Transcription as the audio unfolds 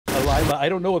Alyla, I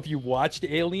don't know if you watched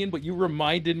Alien, but you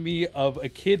reminded me of a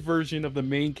kid version of the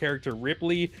main character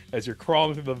Ripley. As you're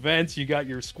crawling through the vents, you got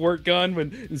your squirt gun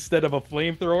when instead of a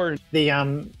flamethrower. The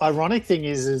ironic thing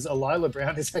is Alyla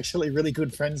Browne is actually really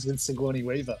good friends with Sigourney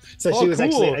Weaver, so Oh, she was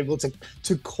actually cool. able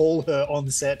to call her on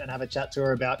set and have a chat to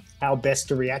her about how best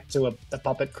to react to a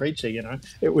puppet creature.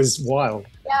 It was wild.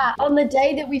 Yeah, on the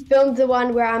day that we filmed the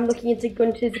one where I'm looking into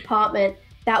Gunther's apartment,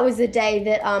 that was the day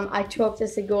that I talked to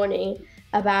Sigourney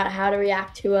about how to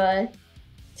react to a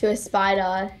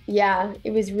spider. Yeah,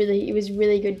 it was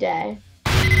really good day.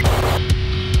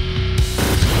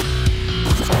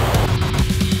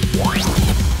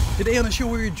 Today on the show,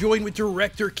 we're joined with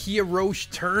director Kiah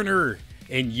Roache-Turner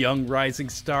and young rising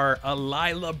star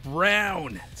Alyla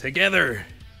Browne. Together,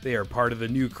 they are part of the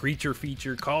new creature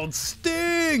feature called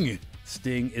Sting.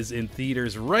 Sting is in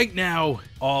theaters right now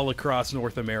all across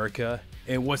North America.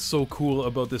 And what's so cool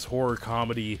about this horror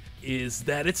comedy is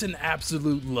that it's an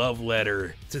absolute love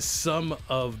letter to some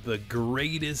of the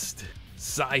greatest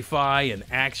sci-fi and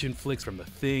action flicks from The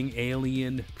Thing,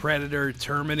 Alien, Predator,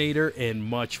 Terminator, and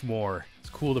much more. It's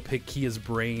cool to pick Kiah's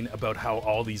brain about how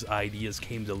all these ideas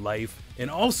came to life, and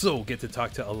also get to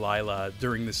talk to Alyla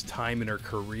during this time in her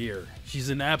career. She's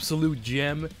an absolute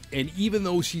gem, and even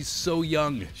though she's so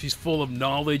young, she's full of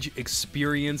knowledge,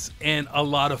 experience, and a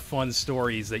lot of fun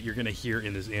stories that you're gonna hear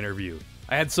in this interview.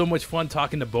 I had so much fun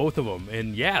talking to both of them,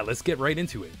 and yeah, let's get right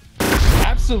into it.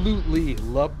 Absolutely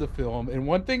loved the film, and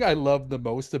one thing I loved the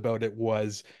most about it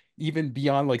was even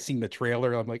beyond like seeing the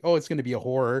trailer, I'm like, oh, it's going to be a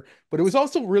horror, but it was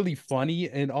also really funny.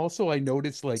 And also I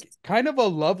noticed like kind of a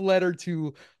love letter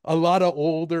to a lot of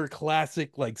older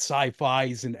classic like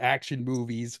sci-fis and action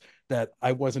movies that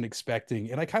I wasn't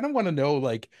expecting. And I kind of want to know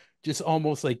like just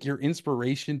almost like your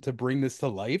inspiration to bring this to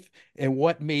life and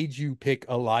what made you pick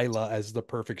Alyla as the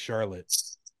perfect Charlotte.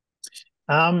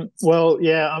 Well,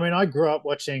 yeah, I mean, I grew up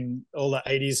watching all the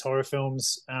 80s horror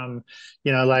films,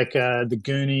 like The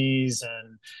Goonies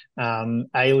and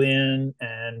Alien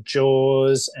and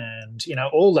Jaws and,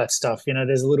 all that stuff.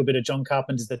 There's a little bit of John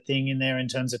Carpenter's The Thing in there in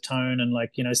terms of tone and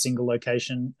like, single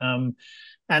location. And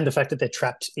the fact that they're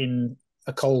trapped in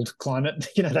a cold climate,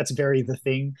 that's very The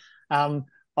Thing.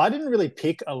 I didn't really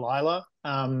pick Alyla.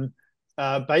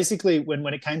 Basically, when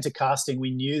it came to casting, we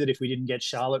knew that if we didn't get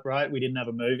Charlotte right, we didn't have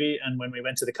a movie. And when we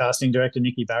went to the casting director,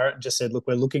 Nikki Barrett, and just said, look,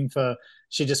 we're looking for,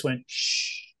 she just went,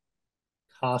 shh,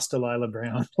 cast Alyla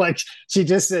Browne. Like, she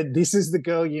just said, this is the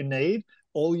girl you need.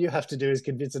 All you have to do is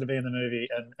convince her to be in the movie.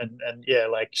 And yeah,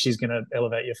 like, she's going to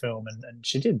elevate your film. And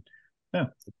she did. Yeah.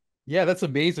 Yeah, that's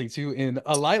amazing too. And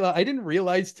Alyla, I didn't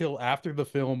realize till after the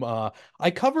film.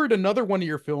 I covered another one of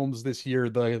your films this year,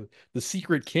 the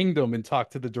Secret Kingdom, and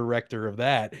talked to the director of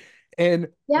that. And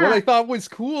what Yeah. I thought was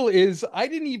cool is I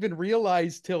didn't even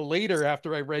realize till later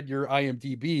after I read your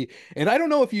IMDb. And I don't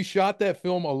know if you shot that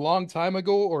film a long time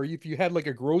ago or if you had like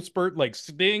a growth spurt like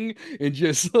Sting and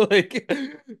just like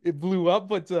it blew up.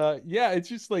 But yeah, it's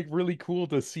just like really cool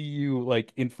to see you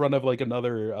like in front of like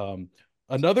another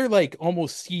like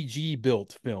almost CG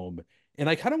built film. And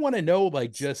I kind of want to know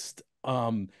like just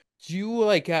do you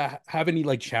like have any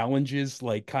like challenges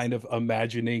like kind of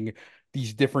imagining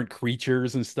these different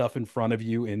creatures and stuff in front of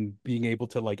you and being able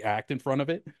to like act in front of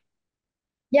it?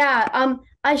 Yeah,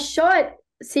 I shot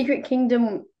Secret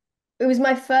Kingdom. It was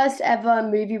my first ever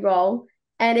movie role,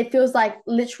 and it feels like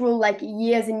literal like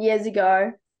years and years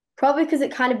ago. Probably because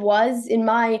it kind of was in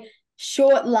my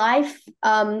short life.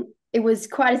 It was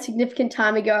quite a significant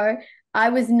time ago. I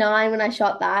was 9 when I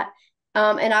shot that,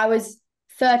 and I was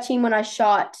 13 when I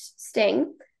shot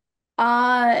Sting.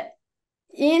 Uh,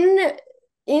 in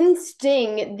in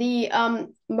Sting, the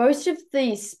most of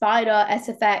the spider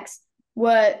SFX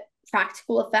were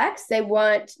practical effects. They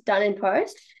weren't done in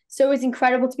post. So it was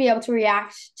incredible to be able to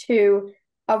react to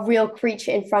a real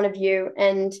creature in front of you.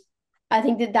 And I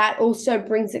think that that also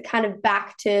brings it kind of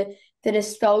back to the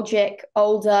nostalgic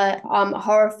older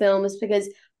horror films because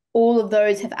all of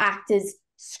those have actors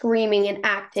screaming and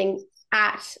acting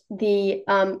at the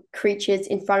creatures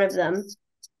in front of them.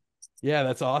 Yeah,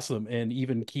 that's awesome. And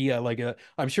even Kiah, like,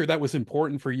 I'm sure that was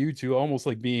important for you to almost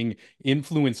like being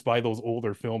influenced by those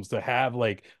older films to have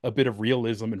like a bit of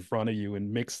realism in front of you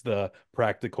and mix the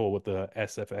practical with the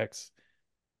SFX.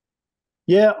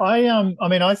 Yeah, I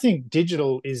mean I think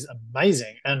digital is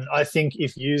amazing and I think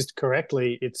if used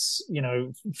correctly it's,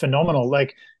 phenomenal.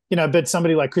 Like, but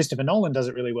somebody like Christopher Nolan does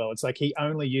it really well. It's like he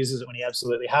only uses it when he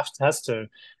absolutely has to.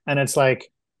 And it's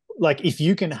like if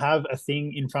you can have a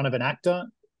thing in front of an actor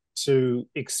to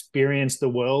experience the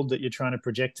world that you're trying to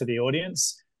project to the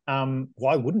audience,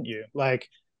 why wouldn't you? Like,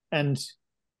 and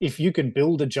if you can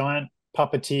build a giant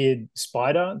puppeteered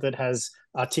spider that has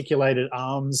articulated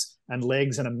arms and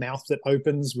legs and a mouth that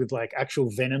opens with like actual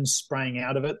venom spraying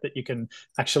out of it that you can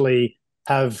actually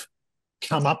have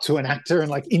come up to an actor and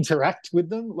like interact with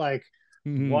them. Like,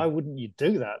 why Mhm. wouldn't you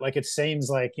do that? Like, it seems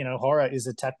like, horror is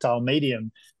a tactile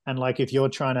medium. And like, if you're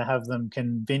trying to have them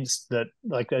convinced that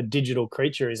like a digital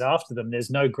creature is after them,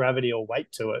 there's no gravity or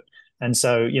weight to it. And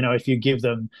so, if you give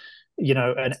them,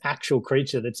 an actual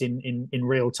creature that's in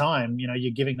real time,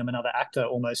 you're giving them another actor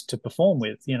almost to perform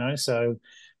with, so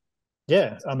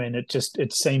yeah, I mean,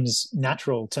 it seems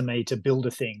natural to me to build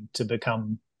a thing to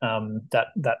become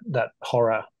that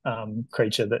horror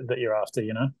creature that you're after.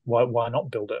 Why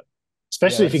not build it? Yeah,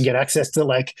 Especially if you can that's get access to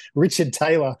like Richard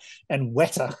Taylor and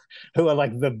Weta, who are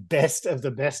like the best of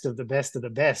the best of the best of the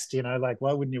best. Like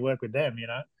why wouldn't you work with them?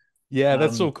 yeah,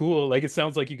 that's so Um, cool. Like it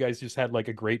sounds like you guys just had like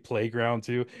a great playground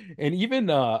too. And even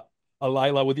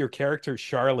Alyla with your character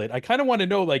Charlotte, I kind of want to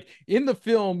know like in the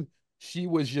film she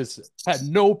was just had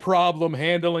no problem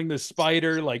handling the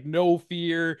spider, like no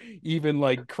fear, even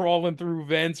like crawling through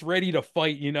vents, ready to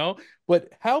fight, you know?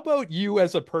 But how about you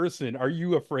as a person? Are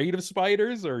you afraid of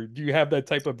spiders or do you have that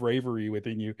type of bravery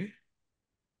within you?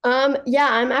 Yeah,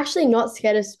 I'm actually not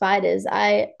scared of spiders.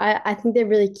 I think they're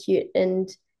really cute and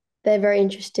they're very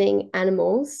interesting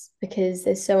animals because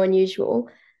they're so unusual.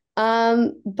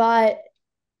 But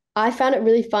I found it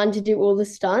really fun to do all the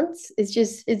stunts.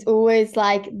 It's always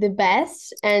like the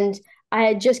best. And I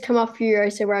had just come off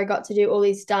Furiosa where I got to do all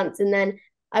these stunts, and then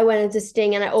I went into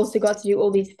Sting and I also got to do all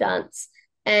these stunts.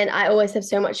 And I always have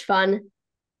so much fun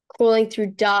crawling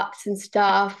through ducts and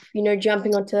stuff,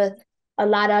 jumping onto a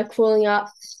ladder, crawling up.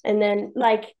 And then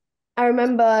like I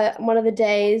remember one of the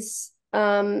days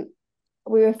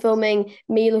we were filming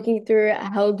me looking through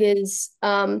Helga's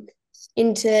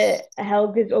into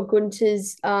Helga's or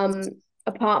Gunter's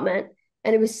apartment,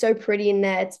 and it was so pretty in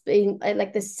there. It's been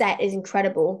like the set is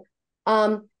incredible.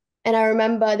 Um and I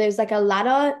remember there was like a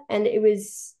ladder and there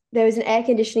was an air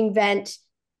conditioning vent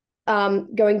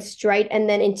going straight and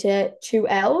then into two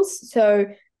L's. So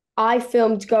I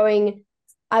filmed going,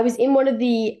 I was in one of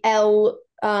the L,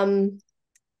 so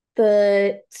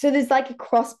there's like a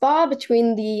crossbar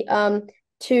between the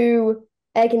two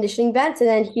air conditioning vents, and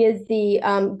then here's the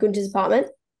Gunter's apartment.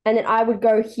 And then I would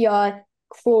go here,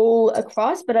 crawl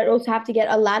across, but I'd also have to get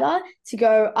a ladder to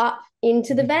go up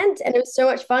into the vent. And it was so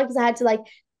much fun because I had to like,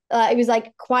 it was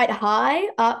like quite high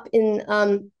up in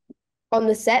on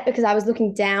the set because I was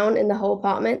looking down in the whole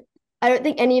apartment. I don't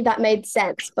think any of that made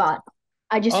sense, but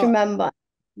I just Uh, remember.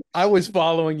 I was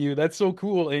following you. That's so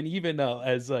cool. And even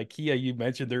as Kiah, you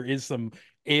mentioned there is some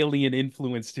alien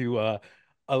influence to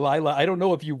Alyla. I don't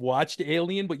know if you watched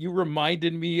Alien, but you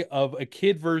reminded me of a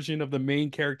kid version of the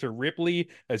main character Ripley.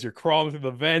 As you're crawling through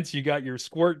the vents, you got your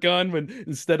squirt gun when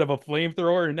instead of a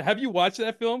flamethrower. And have you watched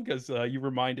that film? Because you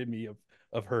reminded me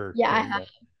of her. Yeah, And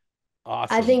I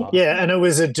awesome, think Yeah, awesome. and it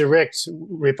was a direct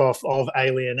rip-off of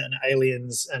Alien and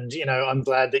Aliens. And, I'm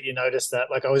glad that you noticed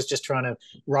that. Like, I was just trying to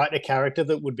write a character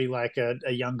that would be like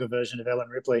a younger version of Ellen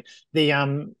Ripley. The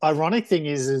ironic thing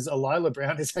is Alyla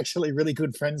Browne is actually really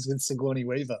good friends with Sigourney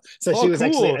Weaver. So Oh, she was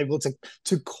actually cool. able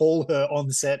to call her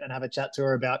on set and have a chat to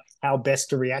her about how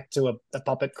best to react to a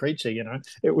puppet creature,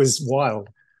 It was wild.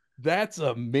 That's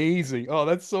amazing. Oh,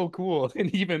 that's so cool. And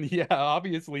even yeah,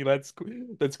 obviously that's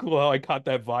cool how I caught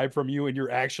that vibe from you and you're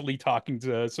actually talking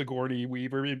to Sigourney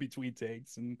Weaver in between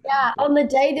takes and yeah, on the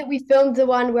day that we filmed the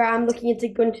one where I'm looking into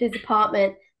Gunter's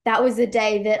apartment, that was the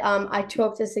day that I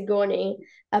talked to Sigourney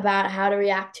about how to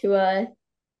react to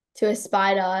a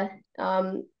spider.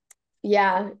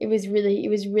 Yeah, it was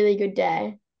really good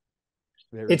day.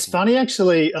 very It's cool. funny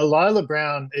actually, Alyla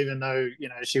Browne, even though,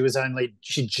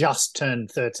 she just turned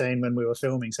 13 when we were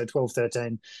filming, so 12,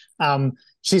 13.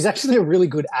 She's actually a really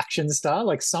good action star.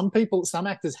 Like some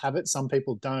actors have it, some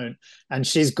people don't. And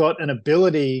she's got an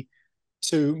ability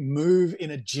to move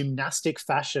in a gymnastic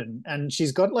fashion. And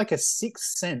she's got like a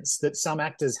sixth sense that some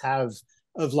actors have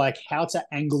of like how to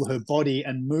angle her body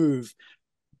and move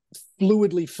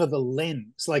fluidly for the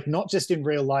lens, like not just in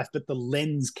real life, but the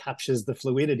lens captures the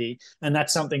fluidity. And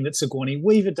that's something that Sigourney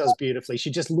Weaver does beautifully. She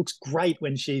just looks great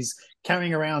when she's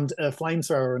carrying around a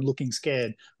flamethrower and looking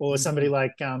scared, or somebody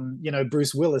like,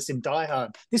 Bruce Willis in Die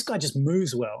Hard. This guy just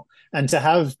moves well. And to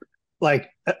have like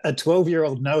a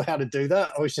 12-year-old know how to do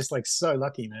that, I was just like so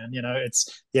lucky, man.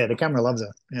 Yeah, the camera loves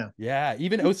her. Yeah. Yeah,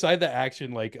 even outside the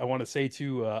action, like I want to say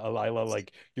to Alyla,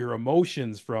 like your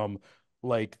emotions from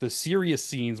like the serious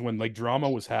scenes when like drama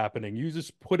was happening, you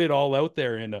just put it all out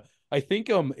there in I think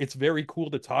it's very cool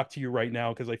to talk to you right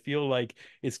now because I feel like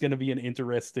it's going to be an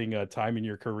interesting time in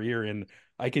your career, and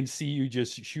I can see you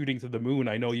just shooting to the moon.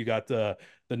 I know you got the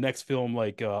next film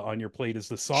like on your plate is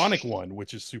the Sonic one,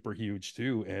 which is super huge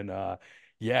too. And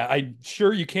yeah, I'm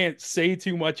sure you can't say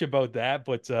too much about that,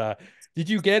 but did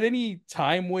you get any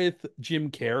time with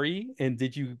Jim Carrey, and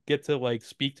did you get to like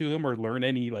speak to him or learn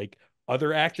any like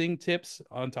other acting tips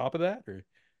on top of that? Or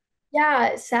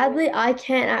Yeah, sadly, I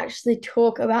can't actually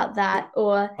talk about that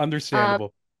or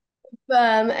understandable.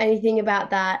 anything about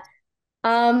that.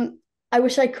 Um, I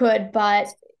wish I could, but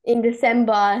in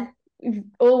December,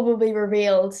 all will be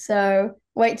revealed. So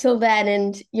wait till then,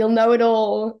 and you'll know it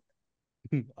all.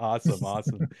 Awesome,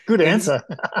 awesome. Good And answer.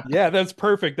 yeah, that's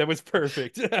perfect. That was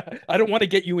perfect. I don't want to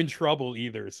get you in trouble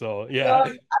either. So yeah.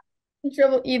 Not in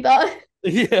trouble either.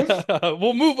 Yeah,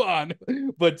 we'll move on.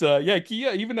 But yeah,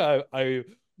 Kia, even I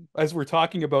as we're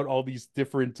talking about all these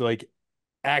different like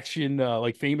action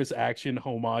like famous action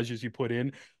homages you put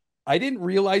in, I didn't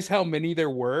realize how many there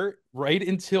were right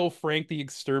until Frank the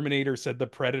Exterminator said the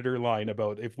Predator line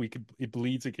about if we could it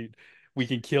bleeds we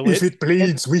can kill If it. it And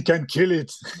bleeds, we can kill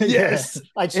it. Yeah, yes.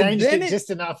 I And changed then it it just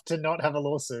enough to not have a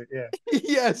lawsuit. Yeah,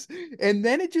 yes. And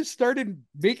then it just started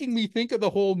making me think of the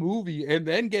whole movie and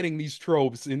then getting these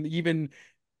tropes and even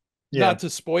yeah, not to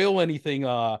spoil anything,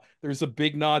 there's a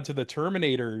big nod to the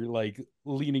Terminator like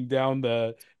leaning down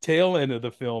the tail end of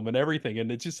the film and everything.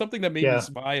 And it's just something that made me yeah.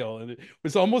 smile. And it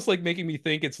was almost like making me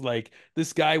think it's like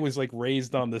this guy was like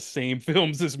raised on the same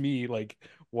films as me, like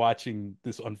watching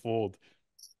this unfold.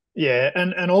 Yeah,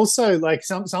 and also like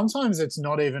sometimes it's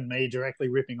not even me directly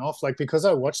ripping off. Like because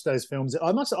I watched those films,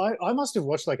 I must have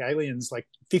watched like Aliens like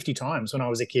 50 times when I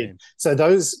was a kid. Same. So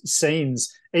those scenes,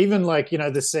 even like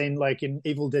the scene like in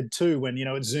Evil Dead 2 when it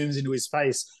zooms into his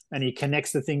face and he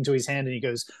connects the thing to his hand and he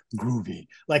goes groovy.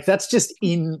 Like that's just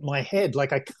in my head.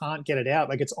 Like I can't get it out.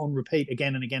 Like it's on repeat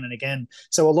again and again and again.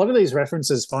 So a lot of these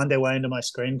references find their way into my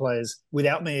screenplays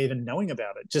without me even knowing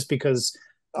about it, just because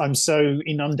I'm so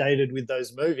inundated with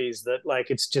those movies that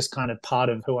like it's just kind of part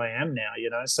of who I am now.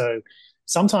 So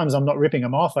sometimes I'm not ripping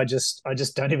them off. I just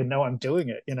don't even know I'm doing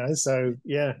it. So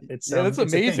yeah, Yeah, that's it's a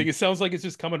amazing. thing. It sounds like it's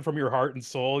just coming from your heart and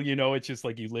soul, it's just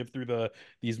like you live through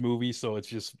these movies, so it's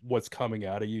just what's coming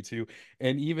out of you too.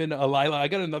 And even Alyla, I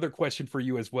got another question for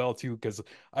you as well too, because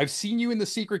I've seen you in the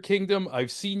Secret Kingdom,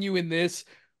 I've seen you in this.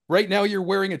 Right now you're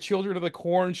wearing a Children of the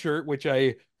Corn shirt, which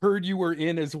I heard you were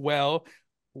in as well.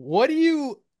 What do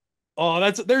you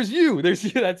Oh, there's you. There's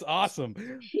you. That's awesome.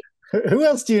 Who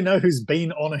else do you know who's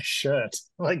been on a shirt?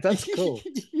 Like that's cool.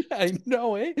 Yeah, I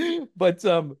know, eh? But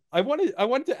I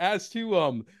wanted to ask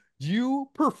too, do you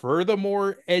prefer the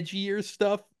more edgier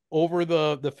stuff over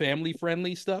the family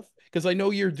friendly stuff? Because I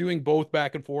know you're doing both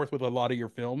back and forth with a lot of your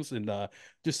films, and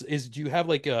just is do you have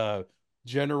like a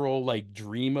general like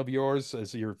dream of yours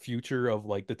as your future of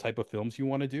like the type of films you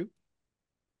want to do?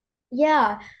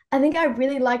 Yeah, I think I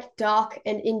really like dark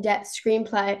and in-depth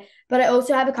screenplay, but I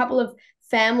also have a couple of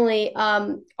family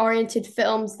oriented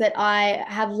films that I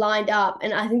have lined up,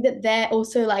 and I think that they're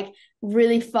also like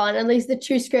really fun. At least the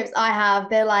two scripts I have,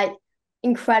 they're like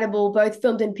incredible, both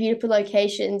filmed in beautiful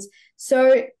locations.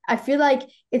 So I feel like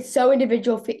it's so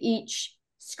individual for each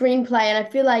screenplay, and I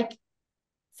feel like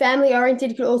family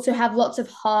oriented could also have lots of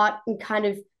heart and kind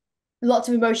of lots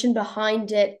of emotion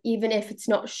behind it, even if it's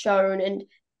not shown, and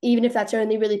even if that's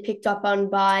only really picked up on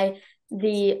by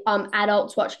the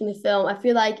adults watching the film. I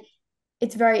feel like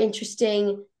it's very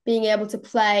interesting being able to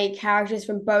play characters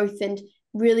from both, and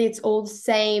really it's all the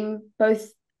same,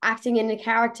 both acting in a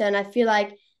character. And I feel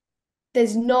like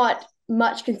there's not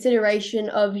much consideration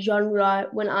of genre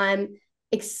when I'm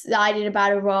excited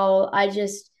about a role. I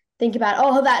just think about,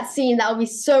 oh, that scene, that would be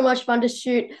so much fun to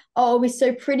shoot. Oh, it'll be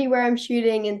so pretty where I'm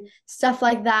shooting and stuff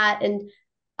like that. And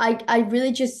I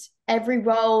really just, every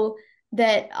role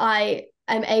that I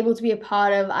am able to be a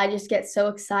part of, I just get so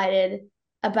excited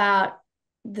about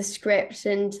the script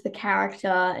and the character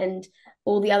and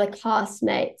all the other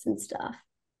castmates and stuff.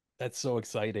 That's so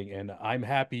exciting, and I'm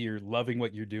happy you're loving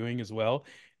what you're doing as well.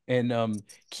 And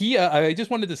Kia, I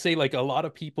just wanted to say, like, a lot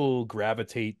of people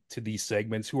gravitate to these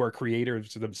segments who are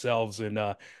creators themselves, and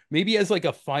maybe as like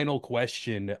a final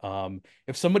question,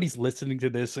 if somebody's listening to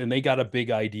this and they got a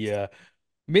big idea,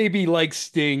 maybe like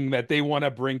Sting that they want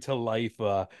to bring to life,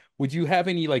 would you have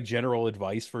any like general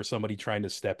advice for somebody trying to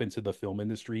step into the film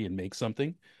industry and make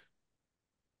something?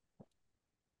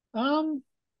 Um,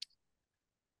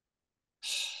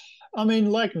 I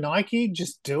mean, like Nike,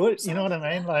 just do it. You know what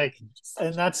I mean? Like,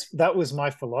 and that was my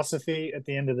philosophy at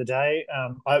the end of the day.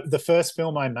 The first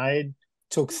film I made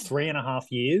took 3.5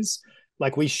 years.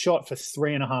 Like we shot for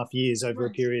 3.5 years over a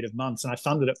period of months, and I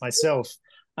funded it myself.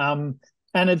 And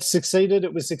it succeeded.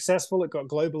 It was successful. It got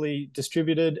globally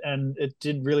distributed, and it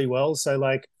did really well. So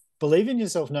like, believe in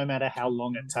yourself no matter how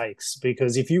long it takes,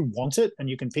 because if you want it and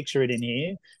you can picture it in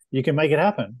here, you can make it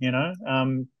happen. Yeah.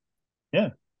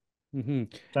 Mm-hmm.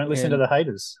 Don't listen to the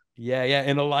haters. Yeah, yeah.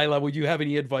 And Alyla, would you have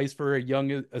any advice for a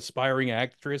young aspiring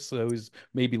actress who's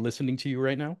maybe listening to you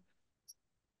right now?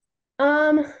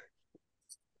 Um,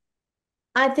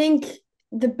 I think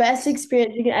the best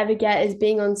experience you can ever get is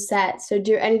being on set. So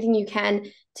do anything you can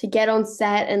to get on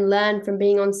set and learn from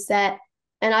being on set.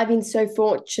 And I've been so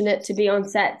fortunate to be on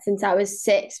set since I was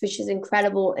 6, which is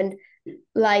incredible. And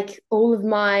like all of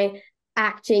my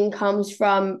acting comes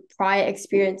from prior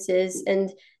experiences, and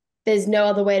there's no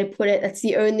other way to put it. That's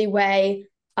the only way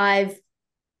I've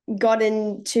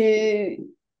gotten to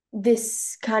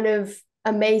this kind of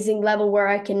amazing level where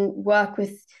I can work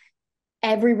with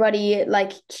everybody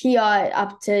like Kiah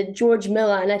up to George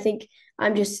Miller. And I think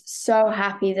I'm just so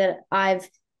happy that I'm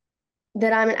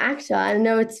an actor. I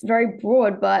know it's very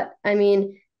broad, but I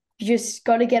mean, you just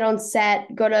got to get on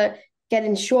set, got to get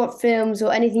in short films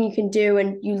or anything you can do,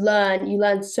 and you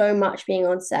learn so much being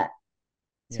on set.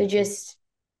 So just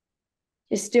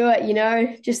do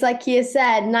it, just like Kiah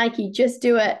said, Nike, just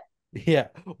do it. Yeah,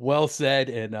 well said.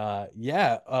 And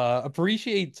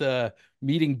appreciate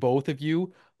meeting both of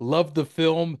you. Love the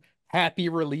film. Happy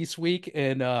release week.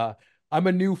 And I'm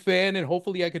a new fan, and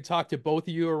hopefully I could talk to both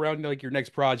of you around like your next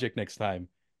project next time.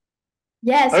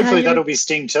 Yes, Hopefully 100. that'll be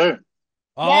Sting too.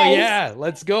 Oh Yes. yeah,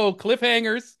 let's go.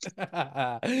 Cliffhangers.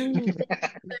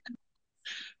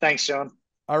 Thanks, Sean.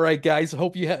 All right, guys.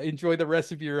 Hope you enjoy the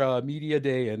rest of your media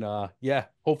day, and yeah,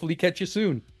 hopefully catch you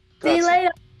soon. See you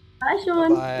later. Bye,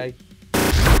 Sean. Bye.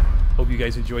 Hope you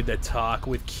guys enjoyed that talk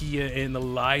with Kiah and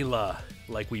Alyla.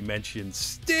 Like we mentioned,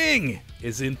 Sting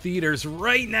is in theaters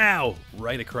right now,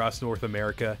 right across North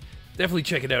America. Definitely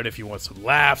check it out if you want some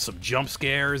laughs, some jump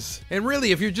scares, and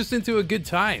really if you're just into a good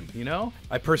time,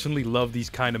 I personally love these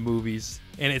kind of movies,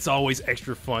 and it's always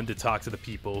extra fun to talk to the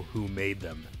people who made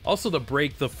them. Also to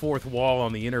break the fourth wall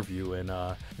on the interview, and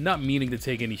not meaning to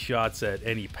take any shots at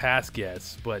any past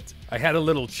guests, but I had a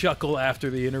little chuckle after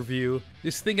the interview,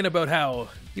 just thinking about how,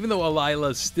 even though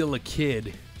Alyla's still a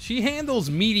kid, she handles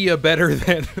media better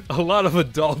than a lot of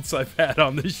adults I've had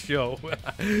on this show.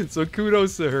 So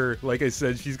kudos to her. Like I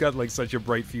said, she's got like such a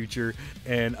bright future,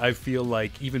 and I feel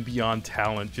like even beyond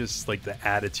talent, just like the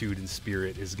attitude and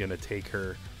spirit is gonna take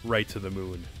her right to the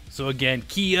moon. So again,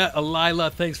 Kiah,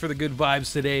 Alyla, thanks for the good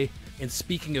vibes today. And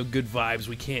speaking of good vibes,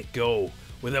 we can't go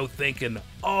without thanking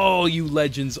all you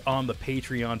legends on the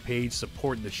Patreon page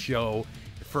supporting the show.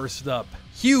 First up,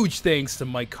 huge thanks to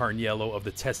Mike Carniello of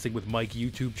the Testing with Mike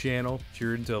YouTube channel. If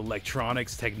you're into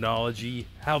electronics, technology,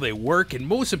 how they work, and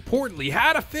most importantly,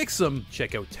 how to fix them,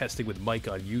 check out Testing with Mike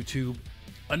on YouTube.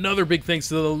 Another big thanks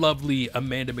to the lovely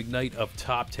Amanda McKnight of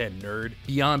Top 10 Nerd.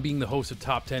 Beyond being the host of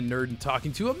Top 10 Nerd and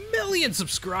talking to 1 million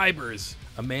subscribers,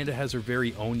 Amanda has her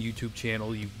very own YouTube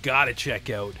channel you gotta check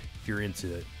out if you're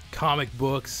into comic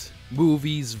books,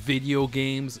 movies, video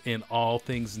games, and all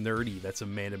things nerdy. That's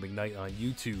Amanda McKnight on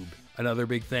YouTube. Another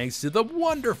big thanks to the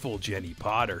wonderful Jenny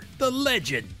Potter, the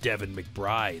legend Devin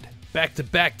McBride,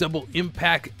 back-to-back double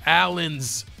impact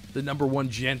Allens, the #1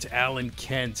 gent Alan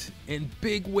Kent, and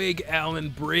bigwig Alan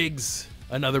Briggs.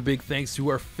 Another big thanks to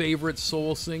our favorite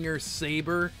soul singer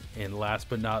Saber, and last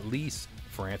but not least,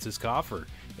 Francis Coffer,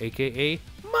 aka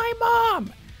my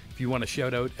mom. If you want a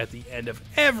shout out at the end of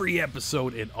every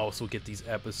episode and also get these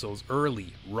episodes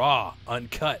early, raw,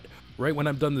 uncut, right when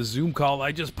I'm done the Zoom call,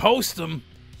 I just post them.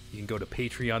 You can go to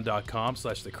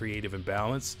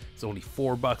patreon.com/thecreativeimbalance. It's only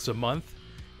 $4 a month.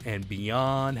 And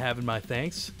beyond having my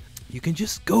thanks, you can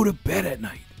just go to bed at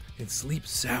night and sleep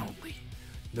soundly,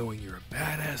 knowing you're a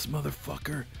badass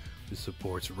motherfucker who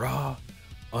supports raw,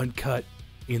 uncut,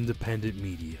 independent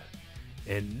media.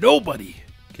 And nobody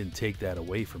can take that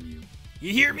away from you.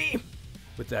 You hear me?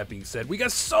 With that being said, we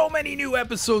got so many new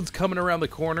episodes coming around the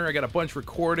corner. I got a bunch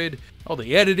recorded. All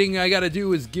the editing I gotta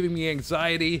do is giving me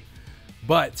anxiety.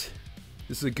 But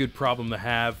this is a good problem to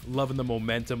have. Loving the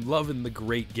momentum, loving the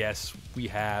great guests we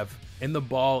have. And the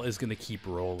ball is gonna keep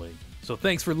rolling. So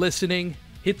thanks for listening.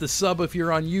 Hit the sub if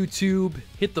you're on YouTube.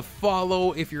 Hit the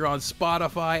follow if you're on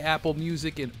Spotify, Apple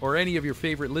Music, or any of your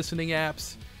favorite listening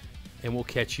apps. And we'll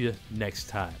catch you next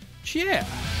time. Cheers!